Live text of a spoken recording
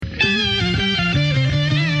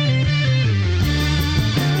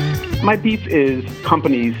My beef is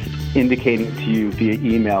companies indicating to you via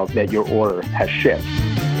email that your order has shipped,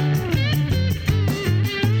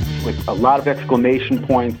 with a lot of exclamation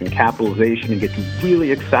points and capitalization, and get you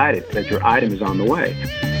really excited that your item is on the way.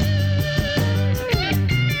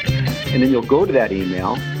 And then you'll go to that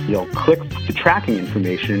email, you'll click the tracking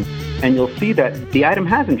information, and you'll see that the item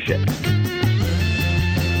hasn't shipped.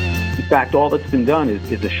 In fact, all that's been done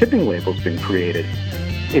is a shipping label's been created.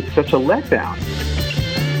 It's such a letdown.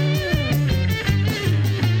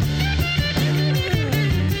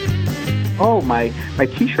 Oh, my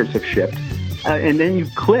T-shirts have shipped. And then you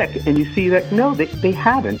click and you see that, no, they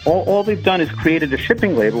haven't. All they've done is created a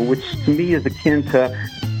shipping label, which to me is akin to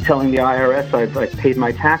telling the IRS I've paid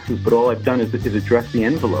my taxes, but all I've done is address the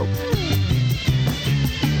envelope.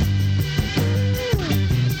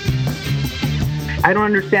 I don't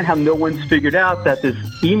understand how no one's figured out that this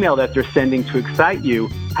email that they're sending to excite you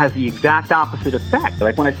has the exact opposite effect.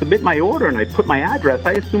 Like when I submit my order and I put my address,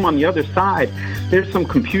 I assume on the other side there's some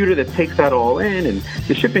computer that takes that all in and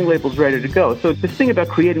the shipping label's ready to go. So this thing about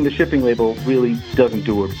creating the shipping label really doesn't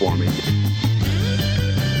do it for me.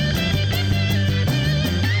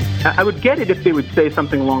 I would get it if they would say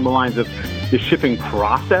something along the lines of the shipping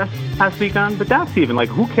process has begun, but that's even like,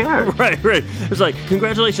 who cares? Right. It's like,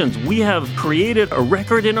 congratulations, we have created a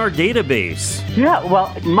record in our database. Yeah,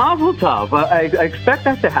 well, mazel tov. I expect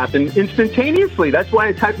that to happen instantaneously. That's why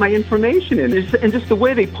I type my information in. And just the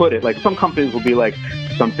way they put it, like some companies will be like,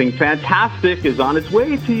 something fantastic is on its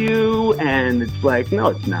way to you, and it's like, no,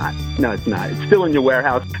 it's not. It's still in your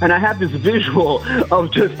warehouse. And I have this visual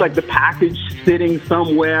of just like the package sitting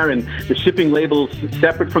somewhere and the shipping label's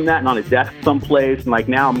separate from that and on a desk someplace. And like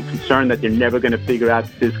now I'm concerned that they're never going to figure out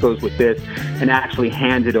that this goes with this and actually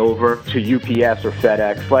hand it over to UPS or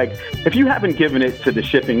FedEx. Like, if you haven't given it to the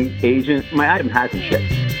shipping agent, my item hasn't shipped.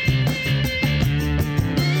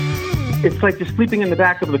 It's like you're sleeping in the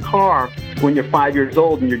back of the car when you're 5 years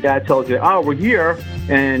old and your dad tells you, oh, we're here,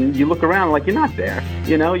 and you look around like you're not there.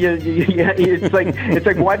 You know, it's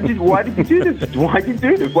like, why did you do this? Why did you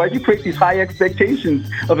do this? Why did you create these high expectations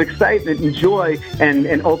of excitement and joy,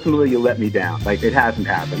 and ultimately you let me down? Like, it hasn't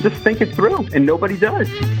happened. Just think it through, and nobody does.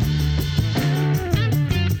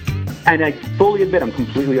 And I fully admit I'm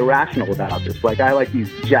completely irrational about this. Like, I like these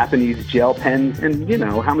Japanese gel pens, and, you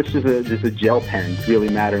know, how much does a gel pen really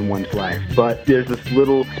matter in one's life? But there's this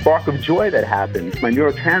little spark of joy that happens. My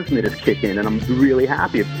neurotransmitters kick in, and I'm really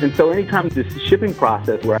happy. And so anytime this shipping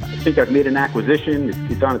process where I think I've made an acquisition,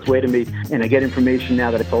 it's on its way to me, and I get information now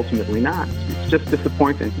that it's ultimately not, it's just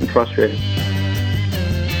disappointing and frustrating.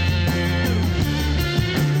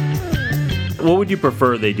 What would you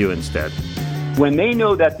prefer they do instead? When they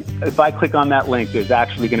know that if I click on that link, there's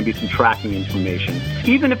actually going to be some tracking information,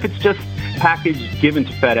 even if it's just package given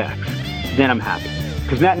to FedEx, then I'm happy.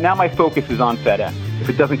 Because now my focus is on FedEx. If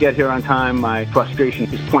it doesn't get here on time, my frustration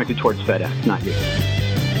is pointed towards FedEx, not you.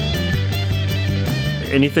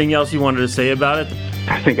 Anything else you wanted to say about it?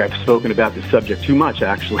 I think I've spoken about this subject too much,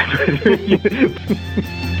 actually.